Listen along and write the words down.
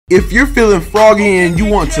If you're feeling froggy and you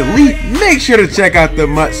want to leap, make sure to check out the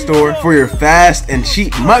MUT store for your fast and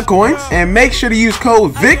cheap MUT coins, and make sure to use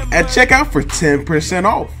code VIC at checkout for 10%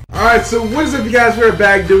 off. Alright, so what is up, you guys? We're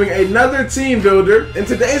back doing another team builder, and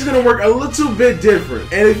today's gonna work a little bit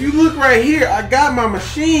different. And if you look right here, I got my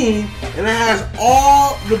machine and it has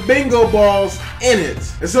all the bingo balls in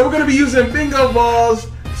it. And so we're gonna be using bingo balls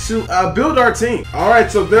to build our team.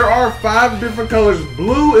 Alright, so there are 5 different colors.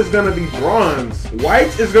 Blue is gonna be bronze,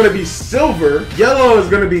 white is gonna be silver, yellow is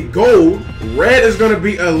gonna be gold, red is gonna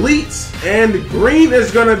be elite, and green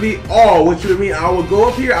is gonna be all, which would mean I would go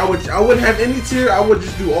up here, I wouldn't have any tier, I would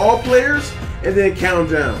just do all players and then count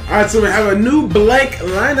down. Alright, so we have a new blank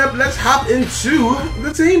lineup. Let's hop into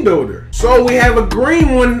the team builder. So we have a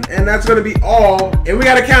green one, and that's gonna be all, and we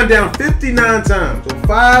gotta count down 59 times. So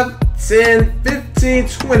 5, 10, 15,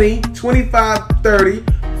 20, 25, 30,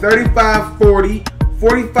 35, 40,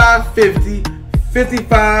 45, 50,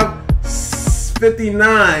 55,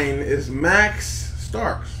 59 is Max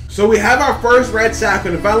Starks. So we have our first right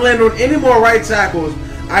tackle, and if I land on any more right tackles,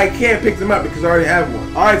 I can't pick them up because I already have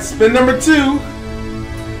one. Alright, spin number 2.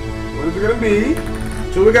 What is it gonna be?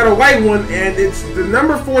 So we got a white one, and it's the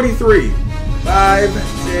number 43. 5,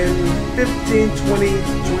 10, 15, 20,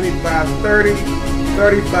 25, 30,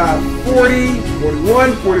 35, 40,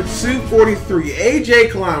 41, 42, 43.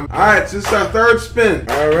 AJ Climb. Alright, so this is our third spin.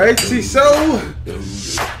 Alright, see, so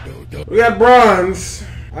we got bronze.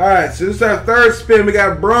 Alright, so this is our third spin. We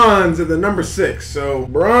got bronze at the number 6. So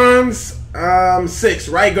bronze 6,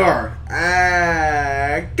 right guard.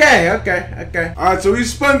 Okay. Alright, so we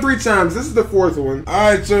spun 3 times. This is the 4th one.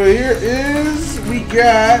 Alright, so here is, we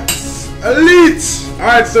got elite.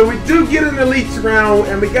 Alright, so we do get an elite round,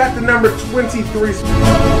 and we got the number 23.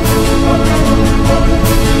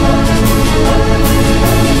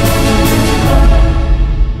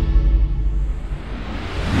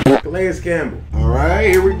 Calais Campbell.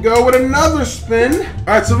 Alright, here we go with another spin.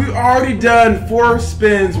 Alright, so we've already done 4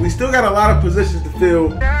 spins. We still got a lot of positions to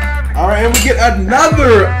fill. Alright, and we get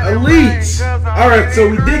another elite. Alright, so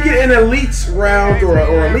we did get an elite round or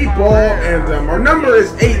elite ball, and our number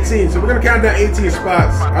is 18. So we're going to count down 18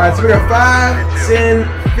 spots. Alright, so we got 5, 10,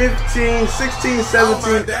 15, 16,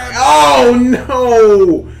 17. Oh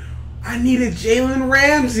no! I needed Jalen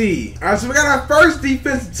Ramsey. Alright, so we got our first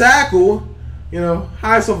defensive tackle. You know,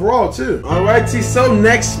 highest overall too. Alright, so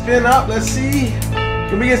next spin up, let's see.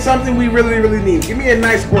 Can we get something we really need? Give me a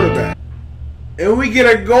nice quarterback. And we get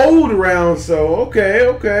a gold round, so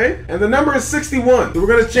okay. And the number is 61. So we're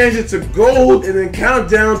gonna change it to gold and then count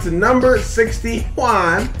down to number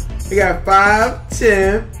 61. We got 5,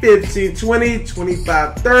 10, 15, 20,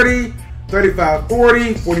 25, 30, 35,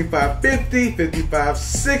 40, 45, 50, 55,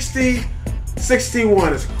 60.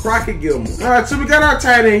 61 is Crockett Gilmore. Alright, so we got our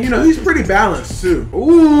tight end. You know, he's pretty balanced too.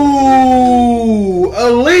 Ooh,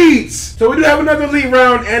 elite. So we do have another elite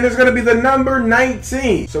round, and it's gonna be the number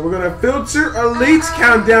 19. So we're gonna filter elites,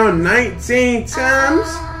 count down 19 times,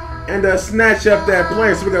 and snatch up that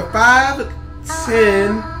player. So we got 5,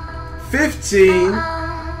 10, 15.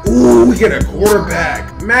 Ooh, we get a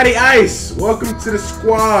quarterback. Matty Ice, welcome to the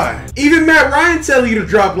squad. Even Matt Ryan telling you to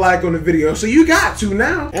drop like on the video, so you got to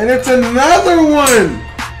now. And it's another one.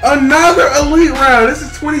 Another elite round. This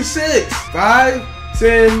is 26. 5,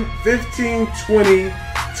 10, 15, 20,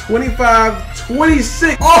 25,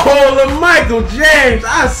 26. Oh, the Michael James.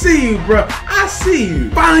 I see you, bro. I see you.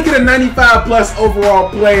 Finally get a 95 plus overall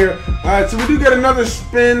player. Alright, so we do get another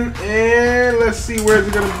spin, and let's see where's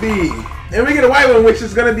it gonna be. And we get a white one, which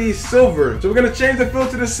is going to be silver. So we're going to change the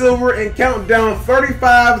filter to silver and count down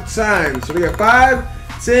 35 times. So we got 5,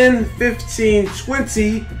 10, 15,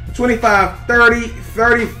 20, 25, 30,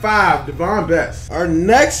 35. Devon Best. Our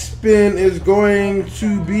next spin is going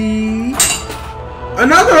to be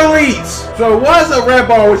another elite. So it was a red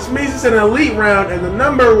ball, which means it's an elite round, and the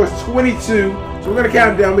number was 22. So we're going to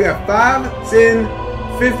count down. We got 5, 10,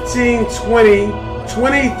 15, 20.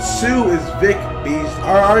 22 is Vic Beast.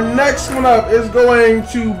 Our next one up is going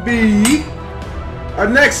to be, our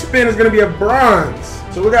next spin is going to be a bronze.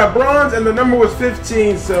 So we got bronze, and the number was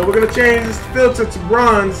 15. So we're going to change this filter to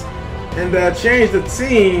bronze and change the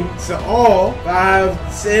team to all.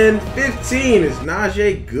 5, 10, 15 is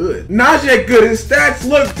Najee Good. Najee Good, his stats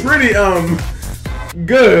look pretty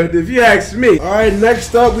good, if you ask me. Alright,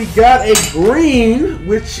 next up we got a green,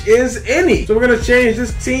 which is any. So we're going to change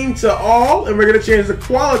this team to all, and we're going to change the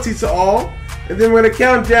quality to all, and then we're going to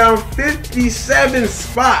count down 57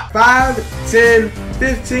 spots. 5, 10,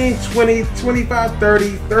 15, 20, 25,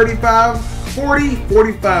 30, 35, 40,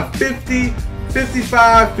 45, 50,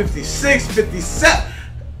 55, 56, 57.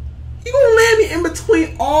 You gonna land me in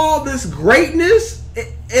between all this greatness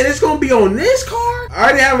And it's gonna be on this card? I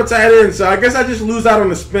already have a tight end, so I guess I just lose out on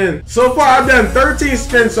the spin. So far, I've done 13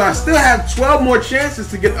 spins, so I still have 12 more chances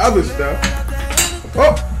to get other stuff.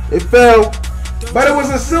 Oh, it fell. But it was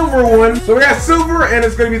a silver one. So we got silver, and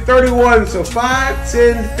it's gonna be 31. So 5,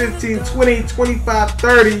 10, 15, 20, 25,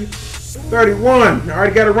 30, 31. I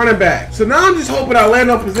already got a running back. So now I'm just hoping I land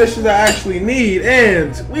on positions I actually need,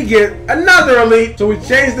 and we get another elite. So we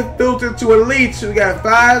changed the filter to elite. So we got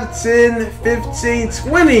 5, 10, 15,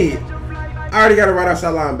 20. I already got a right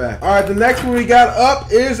outside linebacker. All right, the next one we got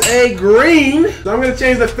up is a green. So I'm gonna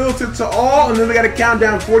change the filter to all, and then we gotta count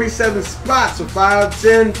down 47 spots. So 5,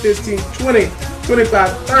 10, 15, 20,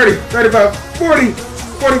 25, 30, 35, 40,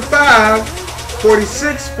 45,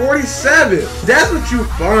 46, 47. That's what you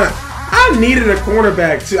fun. I needed a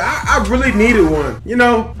cornerback too. I really needed one. You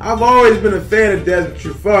know, I've always been a fan of Desmond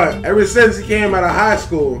Trufant ever since he came out of high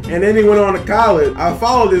school. And then he went on to college. I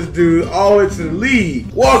followed this dude all the way to the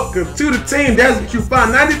league. Welcome to the team, Desmond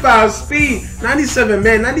Trufant. 95 speed, 97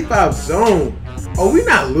 man, 95 zone. Oh, we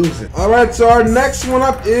not losing. All right, so our next one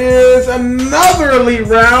up is another elite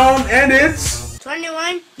round, and it's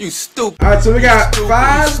 21. You stupid. All right, so we got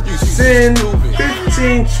 5, 10,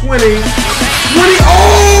 15, 20. 20,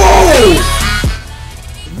 oh!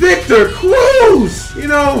 Victor Cruz! You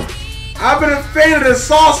know, I've been a fan of this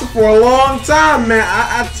salsa for a long time, man.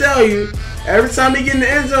 I tell you, every time he get in the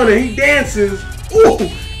end zone and he dances, ooh,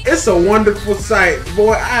 it's a wonderful sight.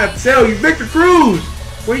 Boy, I tell you, Victor Cruz,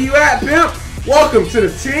 where you at, pimp? Welcome to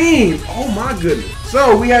the team. Oh my goodness.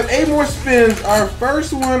 So we have 8 more spins. Our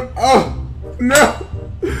first one, oh, no.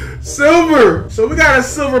 Silver. So we got a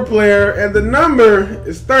silver player, and the number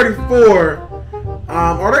is 34.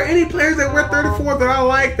 Are there any players that wear 34 that I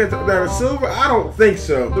like that are silver? I don't think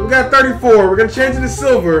so. So we got 34. We're going to change it to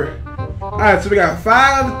silver. All right, so we got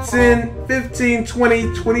 5, 10, 15,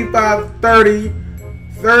 20, 25, 30,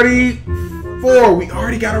 34. We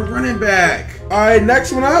already got a running back. All right,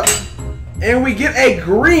 next one up. And we get a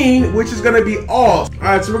green, which is going to be all. All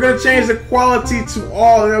right, so we're going to change the quality to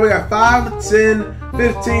all. And then we got 5, 10,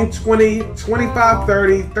 15, 20, 25,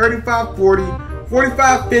 30, 35, 40,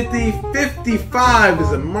 45, 50, 55 is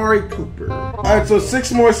Amari Cooper. All right, so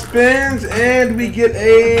 6 more spins, and we get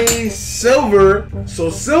a silver. So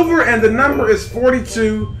silver, and the number is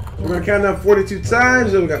 42. We're going to count down 42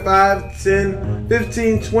 times. So we got 5, 10,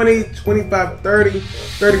 15, 20, 25, 30,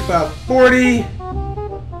 35, 40,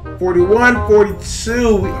 41,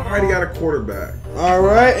 42. We already got a quarterback. All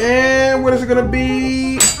right, and what is it going to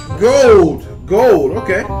be? Gold. Gold,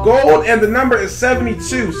 okay. Gold, and the number is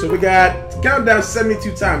 72. So we got, count down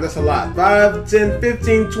 72 times. That's a lot. 5, 10,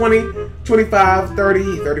 15, 20, 25,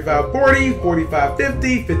 30, 35, 40, 45,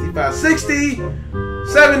 50, 55, 60,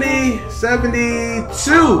 70,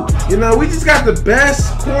 72. You know, we just got the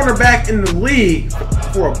best cornerback in the league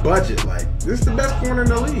for a budget. Like, this is the best corner in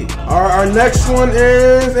the league. Our next one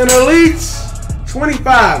is an elite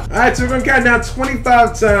 25. All right, so we're going to count down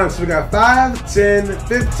 25 times. So we got 5, 10,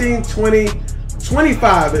 15, 20,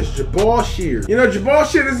 25 is Jabal Shear. You know, Jabal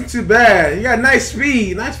Shear isn't too bad. He got nice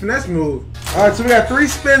speed, nice finesse move. All right, so we got 3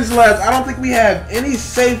 spins left. I don't think we have any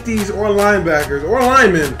safeties or linebackers or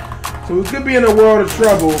linemen. So we could be in a world of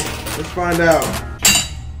trouble. Let's find out.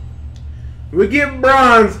 We get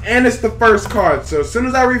bronze, and it's the first card. So as soon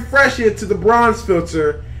as I refresh it to the bronze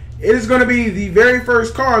filter, it is going to be the very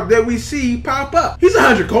first card that we see pop up. He's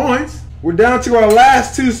 100 coins. We're down to our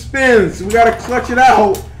last 2 spins. We got to clutch it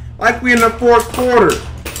out like we in the 4th quarter.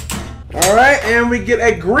 All right, and we get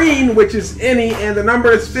a green, which is any, and the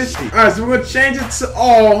number is 50. All right, so we're going to change it to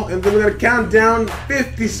all, and then we're going to count down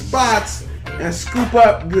 50 spots and scoop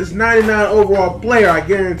up this 99 overall player, I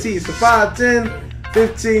guarantee. So 5, 10,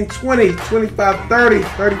 15, 20, 25, 30,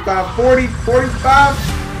 35, 40, 45,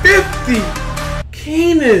 50.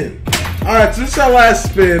 Keenan. All right, so this is our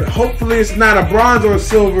last spin. Hopefully it's not a bronze or a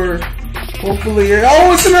silver. Hopefully,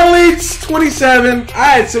 oh, it's an elite 27. All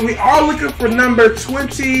right, so we are looking for number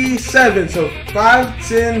 27. So 5,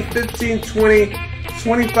 10, 15, 20,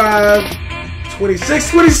 25,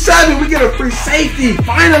 26, 27. We get a free safety,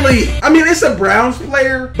 finally. I mean, it's a Browns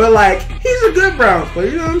player, but like, he's a good Browns player,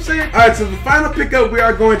 you know what I'm saying? All right, so the final pickup we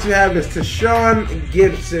are going to have is Tashawn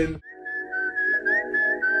Gibson.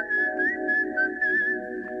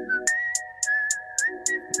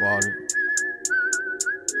 Water.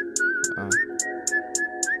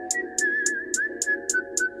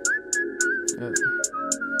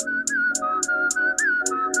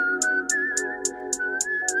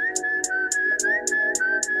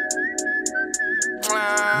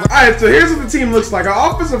 Alright, so here's what the team looks like.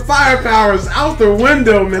 Our offensive firepower is out the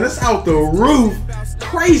window, man. It's out the roof.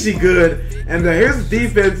 Crazy good. And here's the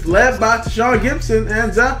defense led by Sean Gibson.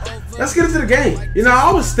 And let's get into the game. You know,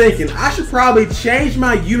 I was thinking I should probably change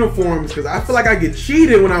my uniforms because I feel like I get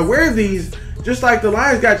cheated when I wear these, just like the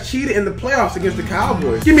Lions got cheated in the playoffs against the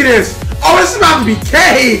Cowboys. Give me this. Oh, this is about to be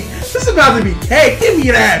cake. This is about to be cake. Give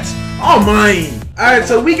me that. All mine. All right,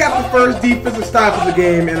 so we got the first defensive stop of the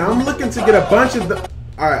game, and I'm looking to get a bunch of the...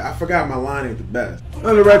 All right, I forgot my line ain't the best.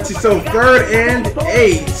 Another red tee, so 3rd and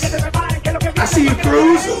 8. I see you,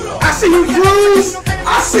 Cruz. I see you, Cruz.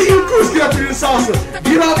 I see you, Cruz. Get up and do the salsa.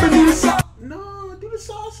 Get up and do the salsa. No, do the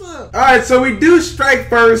salsa. All right, so we do strike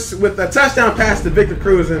first with a touchdown pass to Victor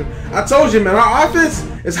Cruz. And I told you, man, our offense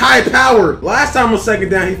is high-powered. Last time on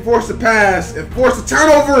 2nd down, he forced a pass and forced a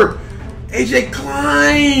turnover. AJ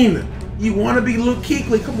Klein. You want to be Luke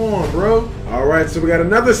Kuechly? Come on, bro. All right, so we got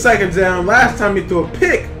another 2nd down. Last time he threw a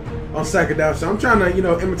pick on 2nd down, so I'm trying to, you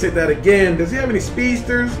know, imitate that again. Does he have any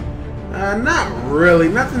speedsters? Not really.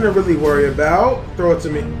 Nothing to really worry about. Throw it to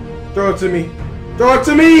me. Throw it to me. Throw it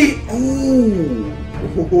to me. Ooh.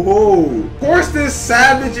 Of course, this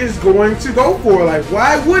Savage is going to go for it. Like,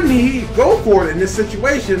 why wouldn't he go for it in this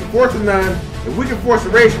situation? 4th and 9. If we can force a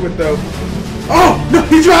race with though. Oh, no,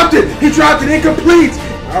 he dropped it. He dropped it. Incomplete.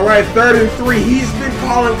 All right, 3rd and 3. He's been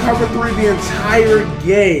calling cover 3 the entire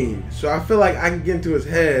game. So I feel like I can get into his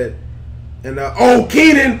head. And, oh,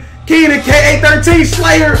 Keenan, KA13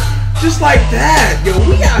 Slayer. Just like that. Yo,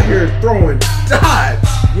 we out here throwing dots.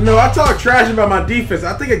 You know, I talk trash about my defense.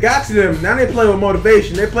 I think it got to them. Now they're playing with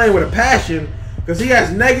motivation. They're playing with a passion because he has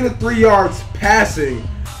 -3 yards passing.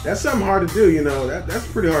 That's something hard to do, you know. That's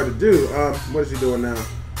pretty hard to do. What is he doing now?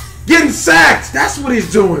 Getting sacked. That's what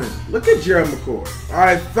he's doing. Look at Gerald McCoy. All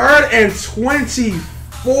right, 3rd and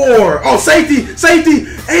 24. Oh, safety.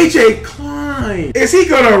 AJ Klein. Is he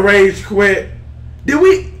gonna rage quit? Did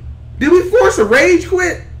we force a rage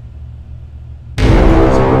quit?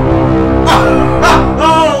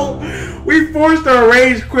 Oh, we forced a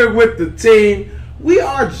rage quit with the team. We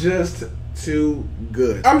are just too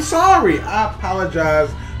good. I'm sorry. I apologize.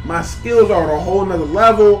 My skills are on a whole nother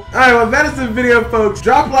level. Alright, well, that is the video, folks.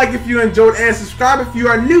 Drop a like if you enjoyed and subscribe if you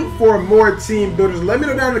are new for more team builders. Let me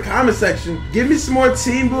know down in the comment section. Give me some more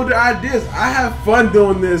team builder ideas. I have fun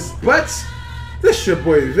doing this. But this is your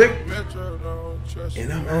boy Vic.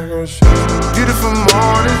 And I'm out. Beautiful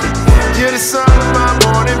morning. You're the sun of my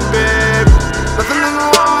morning, babe. Nothing